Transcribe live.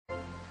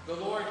The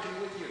Lord be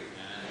with you.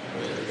 And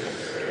with your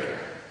spirit.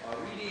 A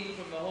reading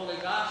from the Holy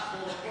Gospel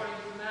according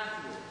to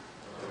Matthew.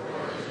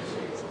 Glory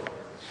to you, Lord.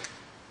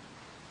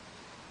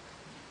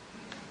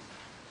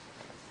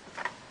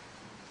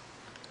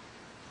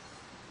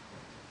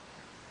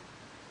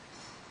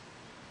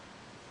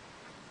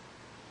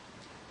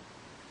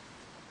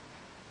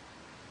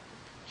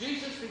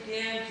 Jesus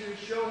began to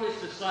show his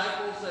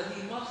disciples that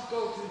he must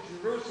go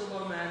to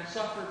Jerusalem and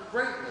suffer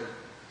greatly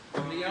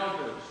from the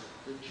elders,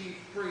 the chief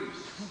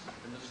priests,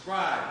 and the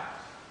scribes,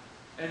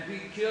 and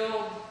be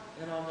killed,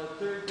 and on the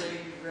third day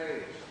be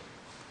raised.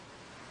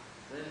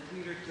 Then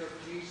Peter took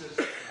Jesus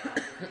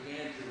aside and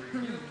began to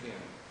rebuke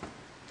him.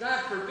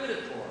 God forbid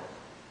it, Lord.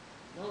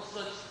 No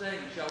such thing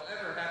shall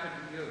ever happen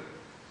to you.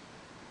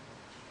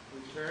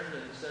 He turned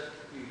and said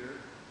to Peter,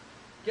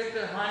 "Get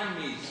behind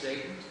me,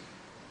 Satan.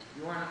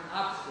 You are an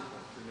obstacle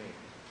to me.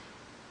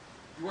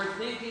 You are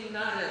thinking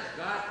not as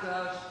God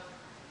does,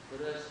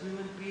 but as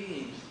human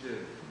beings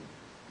do."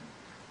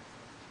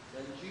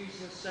 Then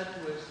Jesus said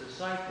to his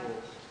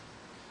disciples,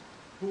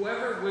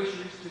 "Whoever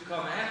wishes to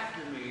come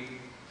after me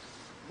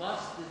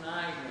must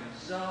deny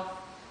himself,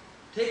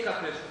 take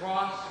up his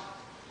cross,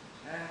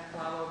 and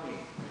follow me.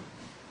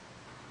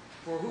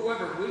 For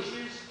whoever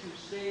wishes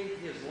to save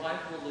his life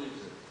will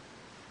lose it.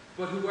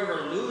 But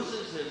whoever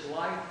loses his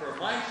life for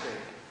my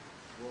sake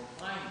will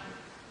find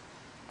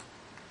it.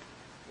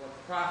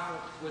 What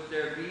profit would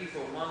there be for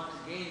one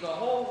to gain the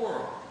whole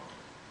world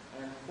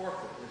and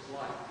forfeit his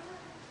life?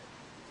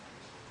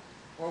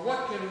 Or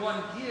what can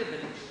one give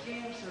in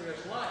exchange for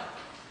his life?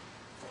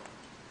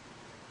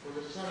 For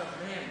the Son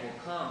of Man will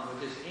come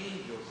with his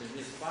angels in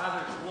his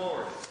Father's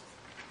glory,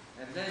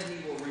 and then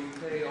he will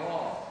repay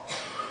all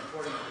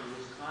according to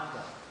his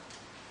conduct."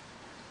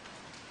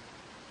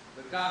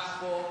 The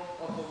Gospel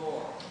of the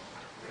Lord.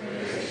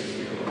 Praise to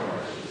you,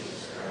 Lord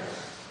Jesus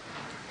Christ.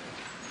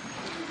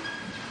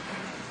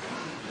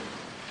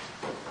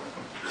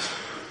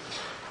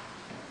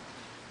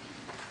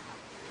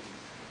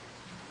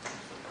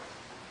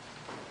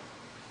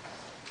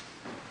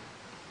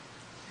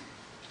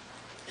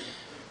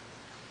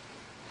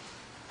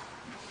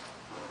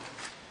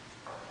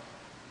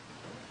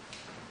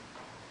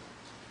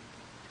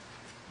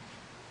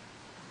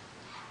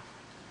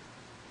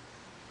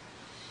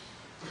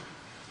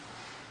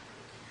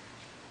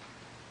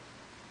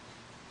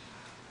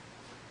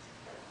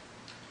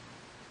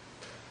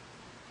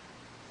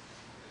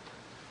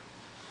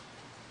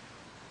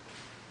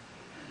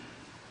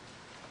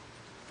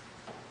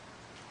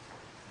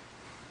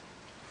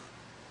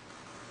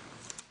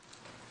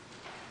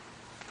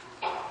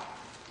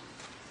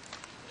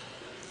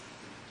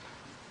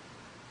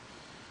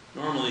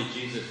 Normally,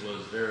 Jesus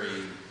was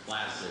very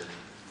placid.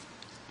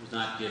 He was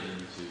not given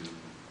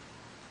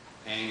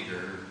to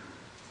anger,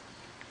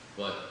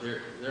 but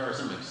there are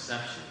some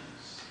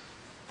exceptions.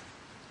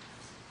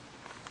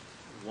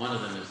 One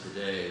of them is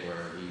today,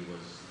 where he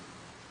was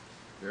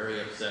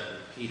very upset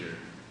with Peter.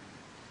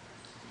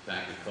 In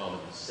fact, he called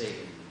him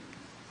Satan,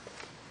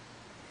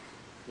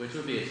 which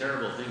would be a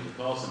terrible thing to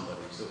call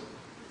somebody so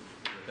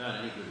without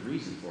any good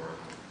reason for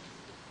it.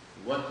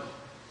 What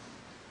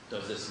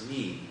does this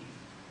mean?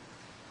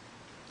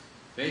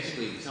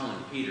 Basically, he's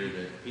telling Peter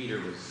that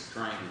Peter was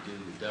trying to do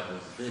the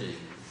devil's bidding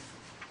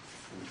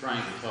and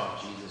trying to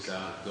talk Jesus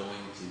out of going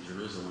to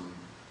Jerusalem,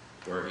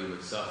 where he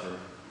would suffer,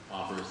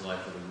 offer his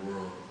life for the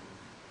world.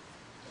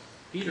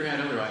 Peter had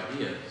other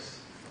ideas.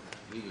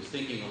 He was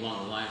thinking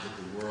along the lines of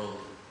the world.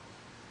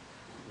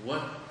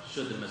 What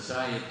should the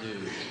Messiah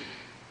do?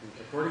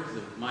 According to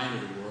the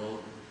mind of the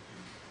world,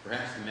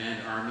 perhaps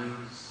command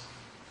armies,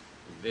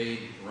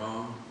 invade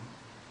Rome,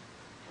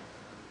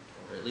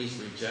 or at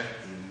least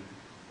reject the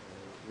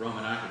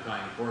Roman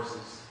occupying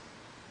forces.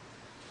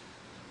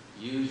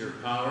 Use your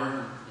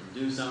power and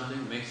do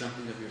something, make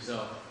something of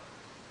yourself.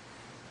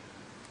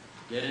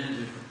 Get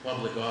into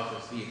public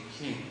office, be a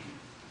king,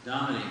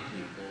 dominate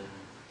people,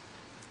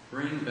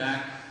 bring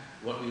back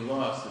what we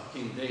lost with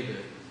King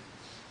David.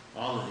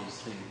 All of these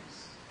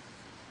things.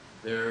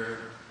 They're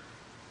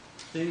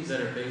things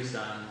that are based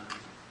on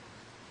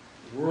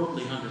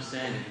worldly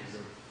understandings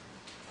of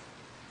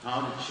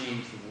how to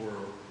change the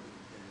world.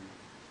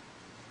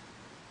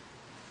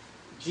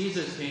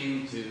 Jesus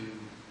came to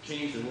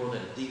change the world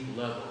at a deep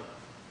level,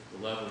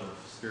 the level of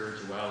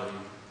spirituality,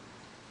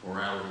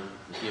 morality,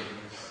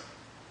 forgiveness,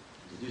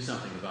 to do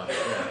something about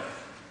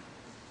death.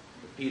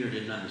 But Peter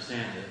didn't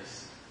understand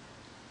this.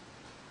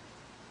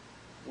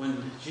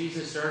 When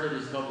Jesus started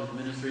his public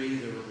ministry,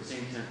 there was the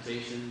same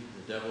temptation.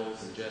 The devil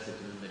suggested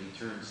to him that he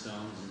turn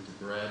stones into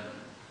bread.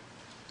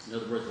 In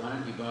other words, why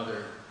don't you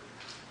bother,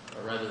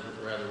 or rather,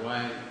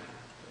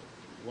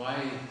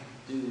 why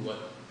do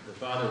what the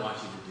Father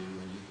wants you to do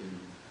when you can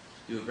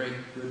do a great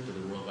good for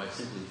the world by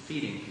simply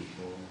feeding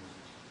people?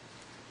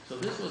 So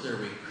this was a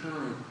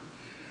recurrent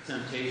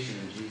temptation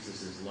in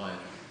Jesus' life,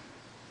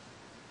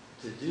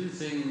 to do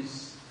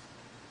things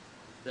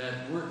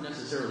that weren't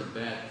necessarily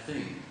bad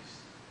things.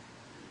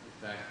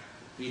 In fact,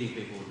 feeding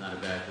people was not a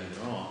bad thing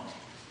at all.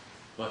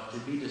 But to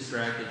be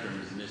distracted from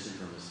his mission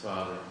from his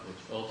Father, which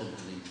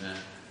ultimately meant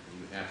He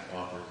would have to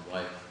offer his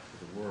life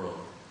for the world.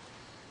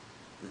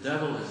 The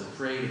devil is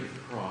afraid of the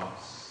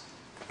cross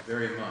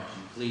very much.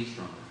 He flees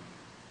from it.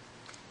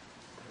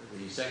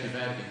 The Second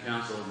Vatican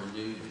Council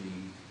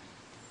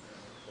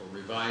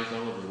revised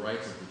all of the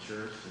rites of the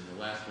church, and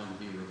the last one to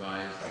be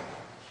revised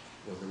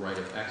was the rite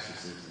of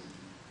exorcism.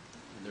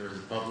 And there is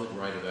a public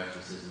rite of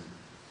exorcism,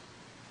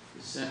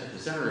 at the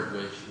center of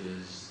which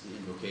is the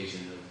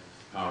invocation of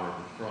the power of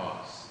the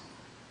cross,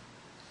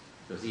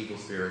 because evil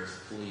spirits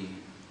flee.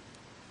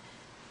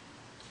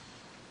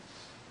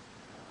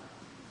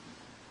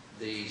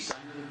 The sign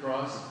of the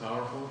cross is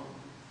powerful.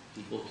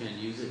 People can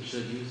use it,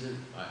 should use it.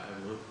 I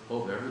would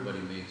hope everybody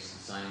makes the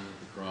sign of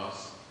the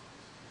cross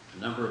a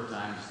number of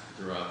times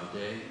throughout the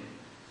day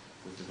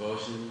with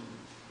devotion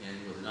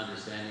and with an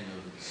understanding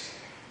of its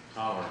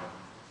power,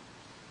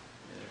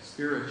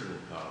 spiritual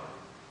power.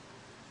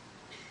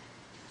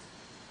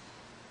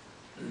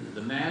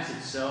 The Mass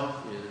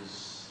itself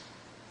is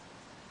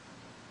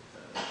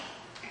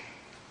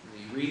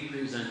the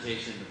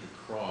representation of the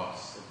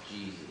cross of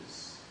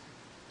Jesus.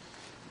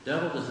 The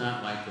devil does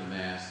not like the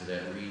Mass for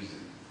that reason.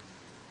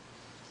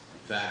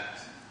 In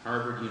fact,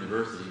 Harvard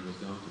University was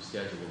going to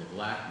schedule a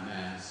Black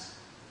Mass.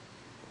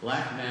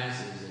 Black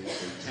Mass is a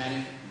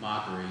satanic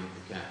mockery of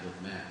the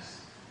Catholic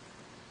Mass.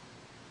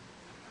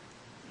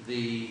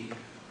 The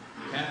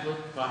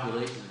Catholic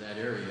population of that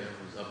area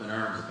was up in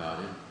arms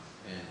about it,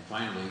 and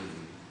finally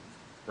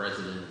the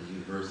president of the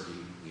university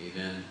gave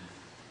in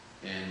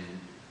and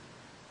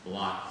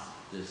blocked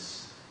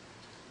this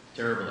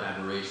terrible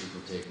aberration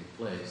from taking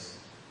place.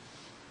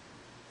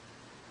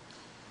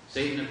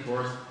 Satan, of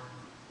course,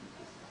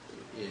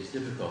 is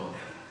difficult.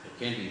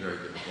 It can be very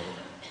difficult.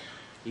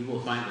 He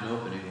will find an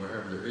opening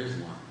wherever there is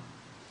one.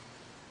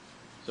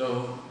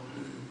 So,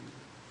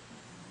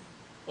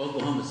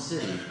 Oklahoma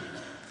City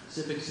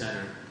Civic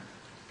Center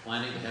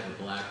planning to have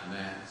a Black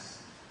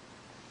Mass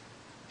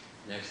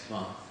next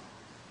month.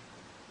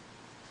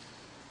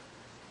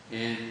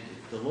 And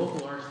the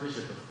local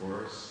archbishop, of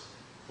course,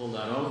 pulled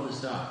out all of the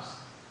stops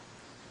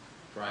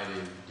to try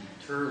to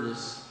deter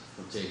this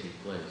from taking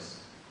place.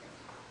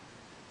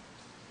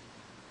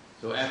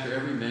 So after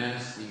every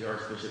Mass, the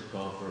Archbishop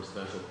called for a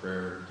special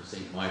prayer to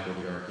St. Michael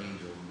the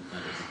Archangel, who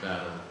defends us in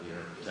battle, be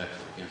our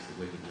protection against the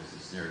wickedness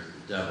and snares of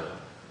the devil.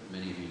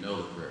 Many of you know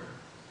the prayer.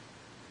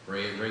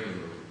 Pray it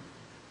regularly.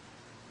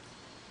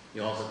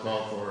 He also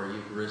called for a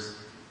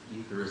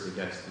Eucharistic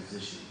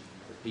exposition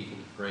for people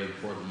to pray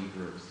before the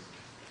Eucharist,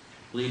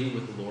 pleading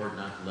with the Lord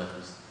not to let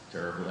this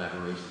terrible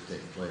aberration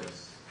take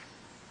place.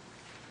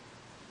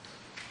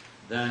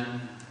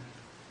 Then,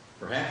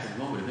 perhaps in a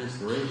moment of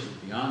inspiration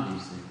beyond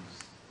these things,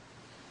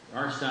 the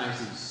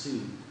Archdiocese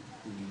sued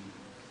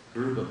the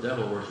group of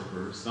devil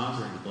worshippers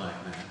sponsoring the Black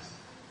Mass,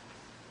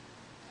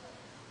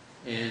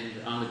 and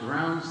on the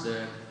grounds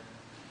that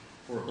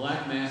for a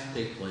Black Mass to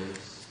take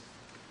place,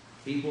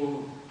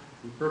 people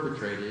who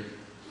perpetrated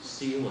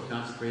steal a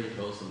consecrated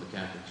host from the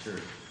Catholic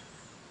Church.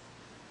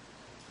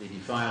 They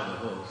defile the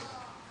host.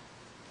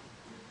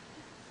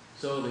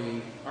 So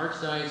the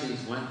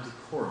Archdiocese went to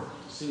court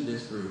to sue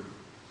this group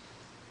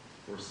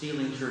for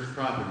stealing church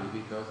property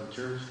because the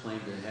church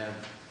claimed to have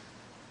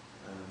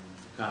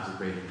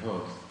consecrated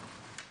host.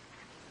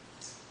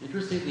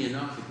 Interestingly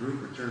enough, the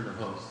group returned the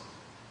host.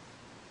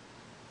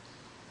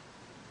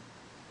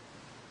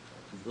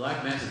 The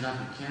Black Mass has not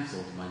been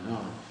canceled, to my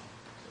knowledge.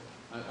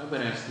 So I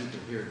would ask people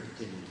here to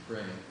continue to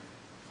pray.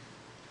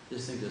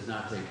 This thing does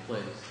not take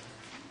place.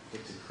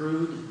 It's a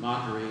crude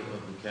mockery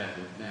of the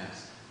Catholic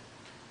Mass.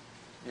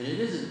 And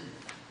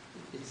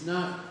it's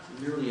not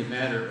merely a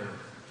matter of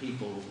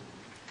people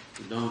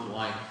who don't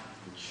like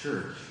the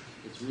church.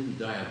 It's really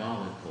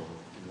diabolical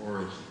in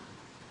origin.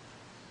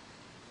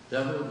 The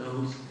devil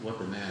knows what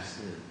the Mass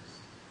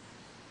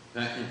is.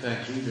 In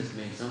fact, Jesus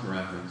made some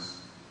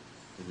reference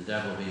to the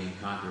devil being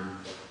conquered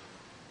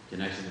in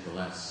connection with the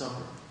Last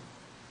Supper.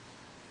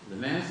 The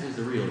Mass is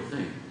the real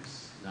thing.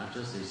 It's not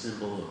just a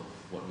symbol of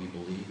what we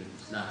believe.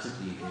 It's not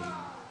simply a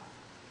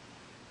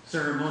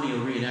ceremonial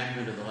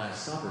reenactment of the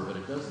Last Supper, but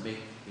it does make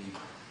the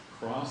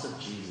cross of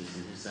Jesus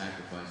and his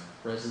sacrifice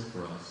present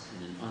for us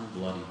in an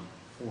unbloody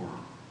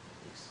form.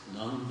 It's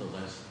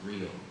nonetheless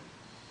real.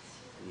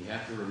 We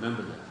have to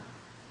remember that.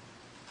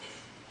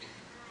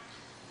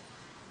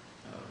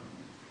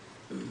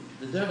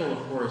 The devil,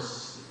 of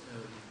course,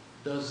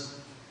 does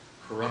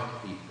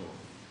corrupt people.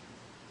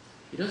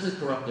 He doesn't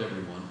corrupt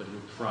everyone, but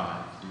he'll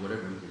try to do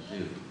whatever he can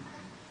do.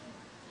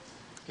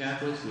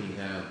 Catholics, we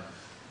have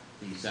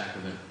the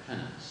sacrament of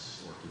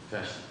penance or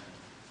confession.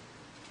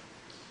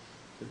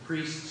 The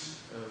priest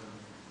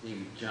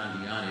named John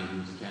Vianney, who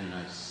was a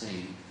canonized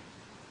saint,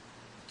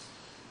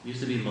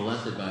 used to be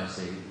molested by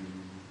Satan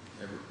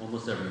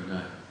almost every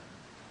night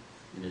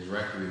in his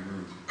rectory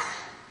room.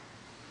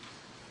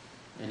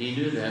 And he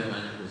knew that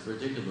when it was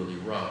particularly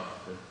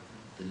rough, that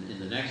in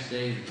the next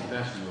day in the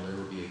confessional there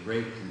would be a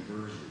great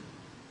conversion.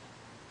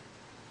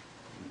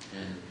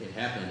 And it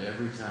happened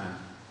every time.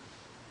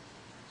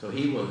 So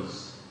he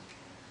was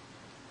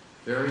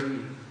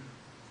very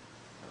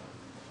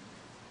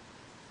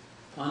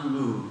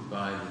unmoved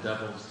by the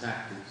devil's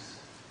tactics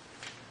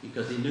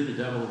because he knew the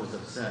devil was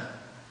upset.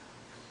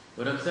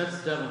 What upsets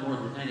the devil more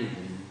than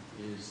anything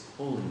is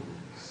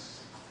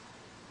holiness.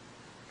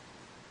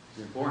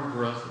 It's important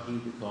for us to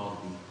heed the call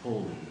to be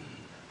holy.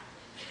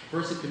 A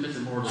person commits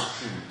a mortal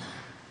sin.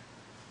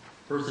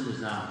 A person is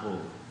not holy.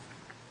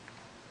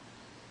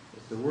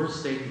 It's the worst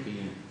state to be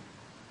in. You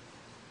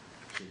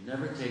should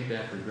never take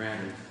that for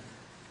granted.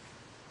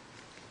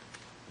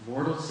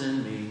 Mortal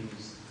sin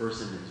means the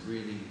person has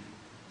really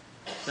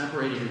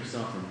separated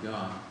himself from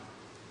God.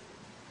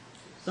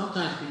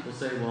 Sometimes people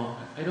say, well,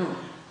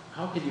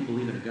 how can you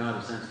believe in a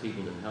God who sends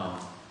people to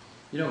hell?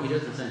 He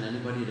doesn't send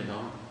anybody to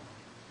hell.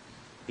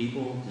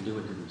 People to do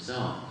it to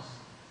themselves.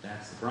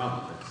 That's the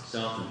problem. It's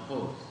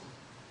self-imposed.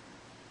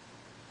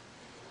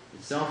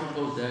 It's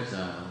self-imposed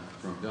exile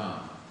from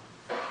God,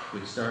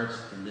 which starts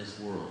in this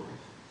world.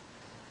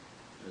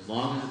 As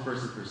long as a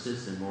person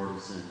persists in mortal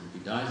sin, if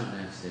he dies in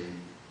that state,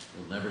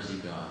 he'll never see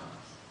God.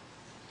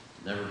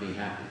 He'll never be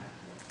happy.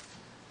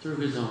 Through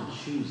his own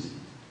choosing.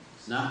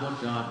 It's not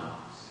what God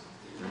wants.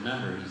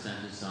 Remember, he sent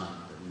his Son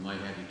that we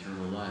might have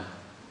eternal life.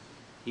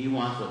 He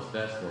wants what's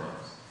best for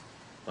us.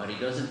 But he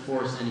doesn't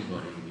force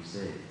anybody to be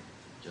saved.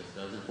 He just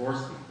doesn't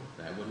force people.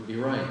 That wouldn't be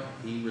right.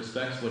 He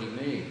respects what he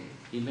made.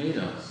 He made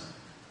us.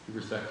 He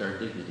respects our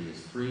dignity as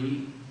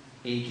free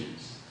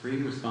agents, free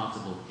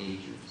responsible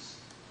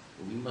agents.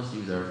 But we must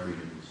use our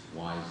freedoms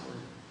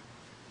wisely.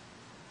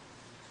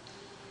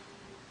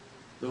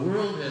 The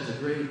world has a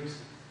great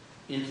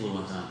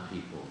influence on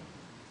people.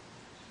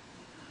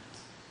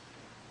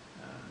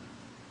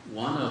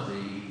 One of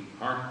the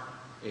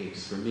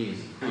heartaches for me as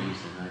a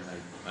priest, and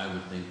I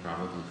would think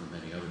probably for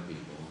many other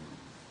people,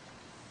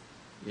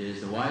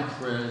 is the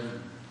widespread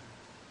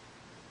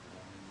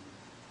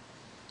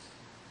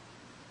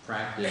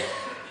practice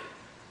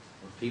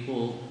of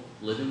people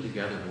living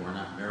together who are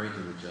not married to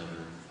each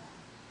other,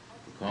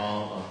 who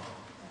call up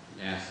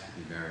and ask to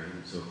be married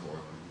and so forth,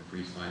 and the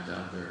priest finds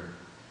out they're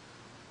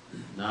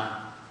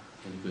not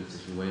in a good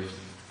situation,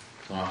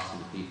 talks to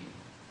the people.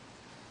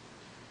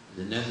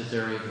 Is it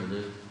necessary to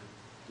live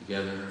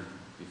together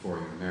before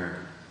you're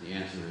married? The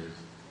answer is,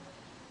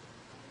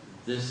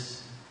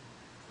 this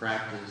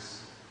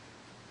practice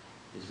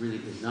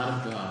is not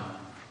of God.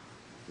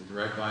 It's a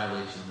direct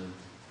violation of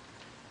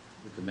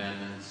the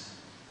commandments.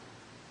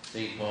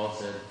 St. Paul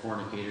said,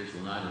 fornicators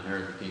will not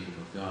inherit the kingdom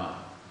of God.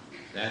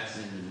 That's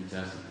in the New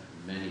Testament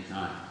many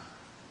times.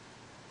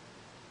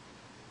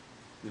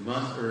 We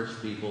must urge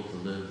people to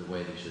live the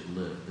way they should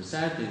live. The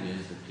sad thing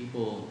is that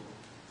people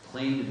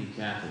claim to be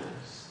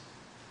Catholics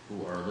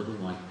who are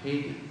living like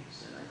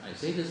pagans. And I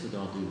say this with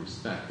all due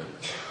respect, but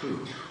it's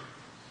true.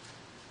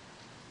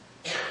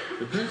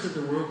 The prince of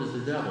the world is the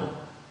devil.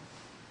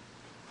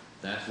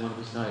 That's one of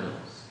his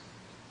titles.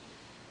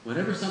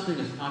 Whenever something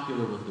is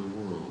popular with the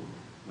world,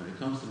 when it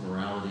comes to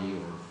morality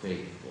or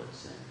faith, let's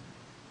say,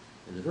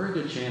 there's a very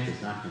good chance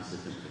it's not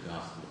consistent with the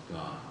gospel of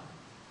God.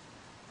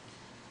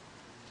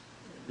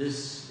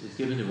 This is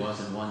given to us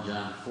in 1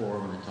 John 4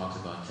 when it talks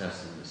about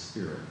testing the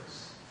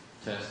spirits.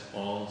 Test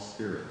all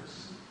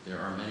spirits. There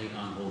are many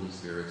unholy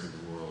spirits in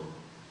the world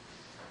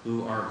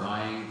who are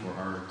vying for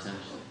our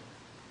attention.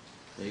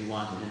 They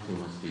want to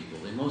influence people.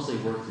 They mostly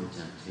work through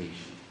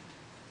temptation.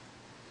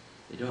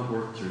 They don't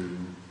work through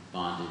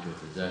bondage or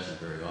possession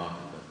very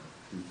often, but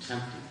through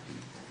tempting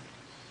people.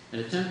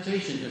 And a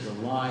temptation is a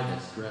lie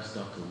that's dressed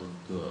up to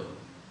look good.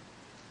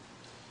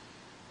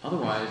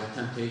 Otherwise, a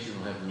temptation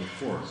will have no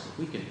force. If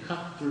we can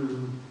cut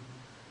through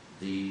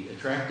the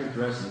attractive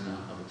dressing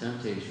of a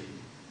temptation,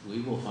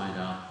 we will find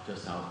out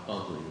just how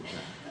ugly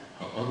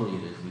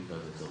it is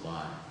because it's a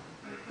lie.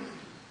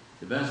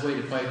 The best way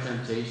to fight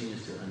temptation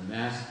is to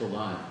unmask the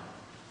lie.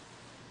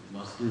 We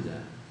must do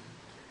that.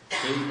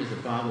 Satan is the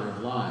father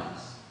of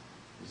lies.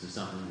 This is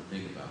something to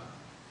think about.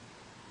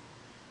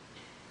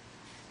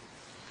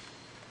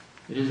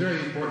 It is very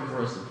important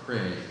for us to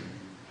pray.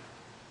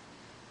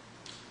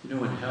 You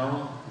know, in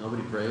hell,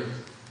 nobody prays.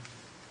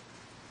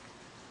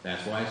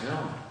 That's why it's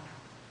hell.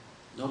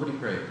 Nobody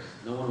prays.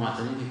 No one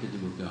wants anything to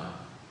do with God.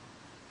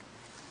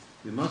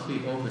 We must be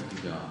open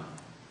to God.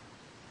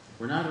 If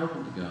we're not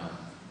open to God,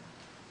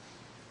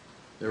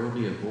 there will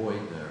be a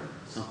void there.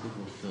 Something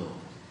will fill.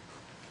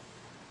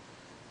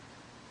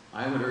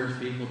 I would urge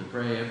people to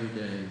pray every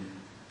day,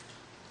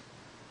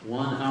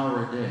 1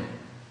 hour a day.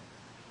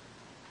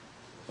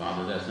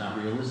 Father, that's not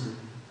realistic.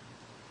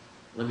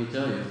 Let me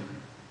tell you,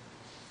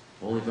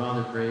 Holy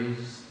Father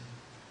prays,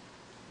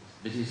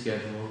 busy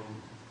schedule.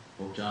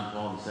 Pope John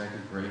Paul II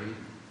prayed.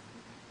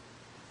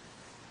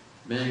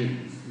 Many,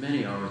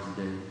 many hours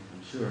a day,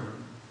 I'm sure.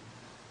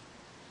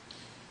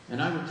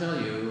 And I would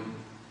tell you,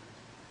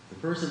 the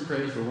person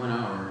prays for 1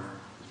 hour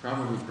is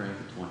probably praying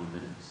for 20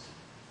 minutes,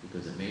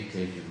 because it may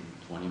take him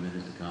 20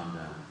 minutes to calm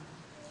down.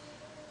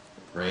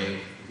 Pray,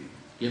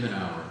 give an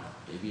hour.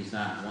 Maybe it's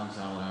not 1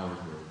 solid hour's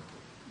worth.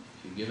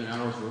 If you give an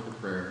hour's worth of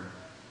prayer,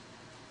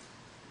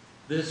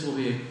 this will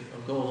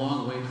go a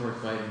long way toward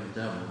fighting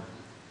the devil,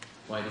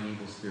 fighting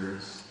evil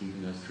spirits,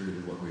 keeping us true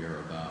to what we are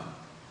about.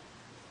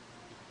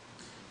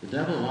 The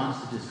devil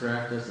wants to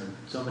distract us in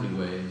so many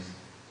ways.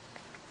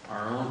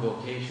 Our own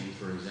vocations,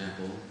 for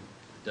example,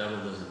 the devil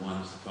doesn't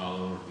want us to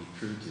follow or be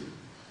true to.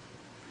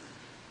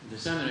 The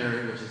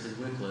seminary, which is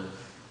in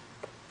Wycliffe,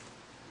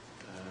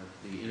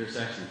 the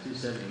intersection of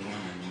 271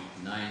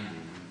 and 90,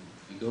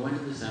 if you go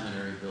into the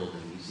seminary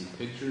building, you see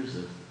pictures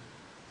of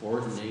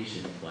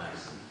ordination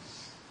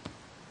classes,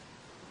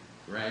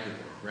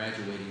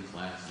 graduating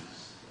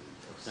classes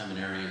of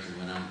seminarians who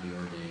went on to be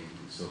ordained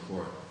and so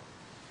forth.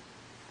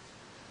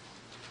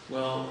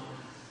 Well,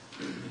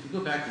 if you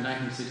go back to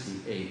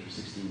 1968 or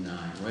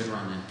 69, right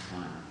around that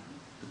time,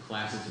 the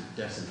classes are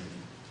decimated.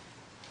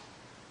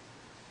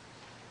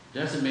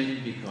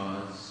 Decimated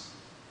because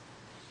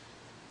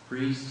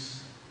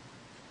priests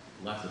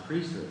left the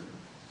priesthood.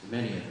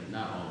 Many of them,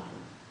 not all of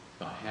them,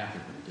 about half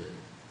of them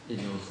did,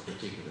 in those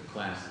particular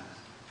classes.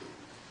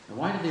 And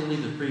why did they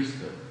leave the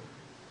priesthood?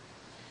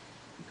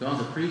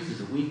 Because a priest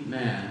is a weak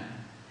man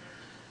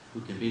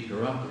who can be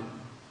corrupted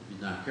if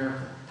he's not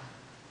careful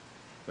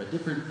by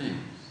different things.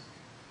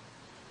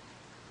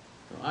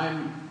 So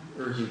I'm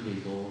urging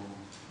people,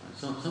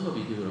 some of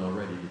you do it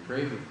already, to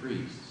pray for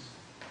priests.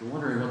 If you're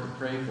wondering what to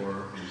pray for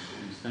when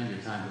you spend your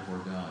time before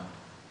God,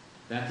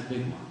 that's a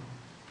big one.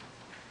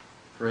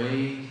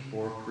 Pray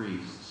for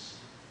priests.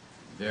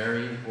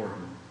 Very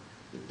important.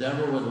 The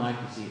devil would like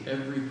to see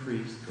every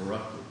priest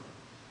corrupted.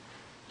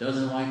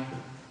 Doesn't like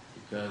them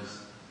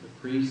because the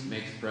priest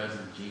makes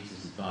present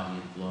Jesus' body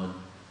and blood,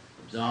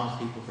 absolves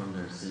people from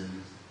their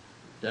sins.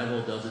 The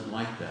devil doesn't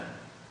like that.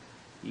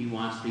 He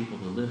wants people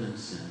to live in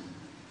sin.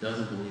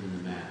 Doesn't believe in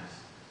the Mass.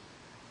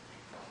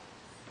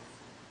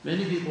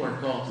 Many people are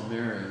called to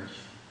marriage.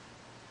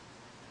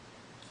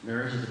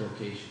 Marriage is a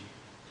vocation.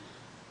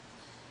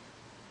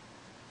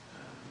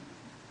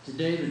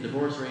 Today, the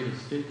divorce rate is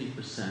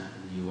 50% in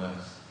the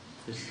U.S.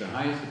 This is the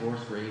highest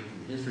divorce rate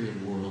in the history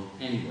of the world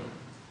anywhere.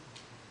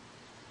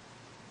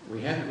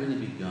 We haven't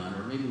really begun,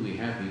 or maybe we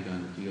have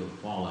begun to feel the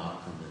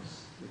fallout from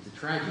this. It's a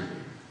tragedy.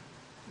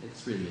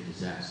 It's really a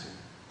disaster.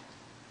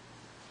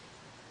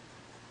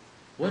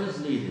 What is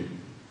needed?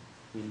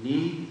 We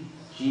need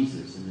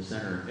Jesus in the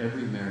center of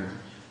every marriage.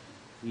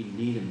 We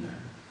need him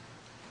there.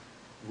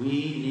 We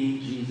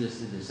need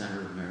Jesus in the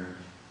center of marriage.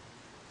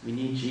 We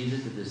need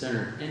Jesus at the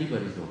center of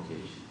anybody's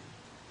vocation.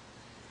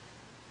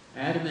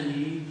 Adam and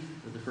Eve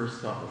were the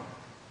first couple.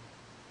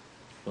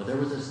 Well, there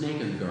was a snake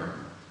in the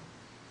garden.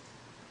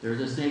 There's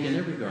a snake in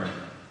every garden.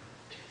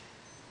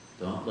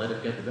 Don't let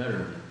it get the better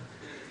of you.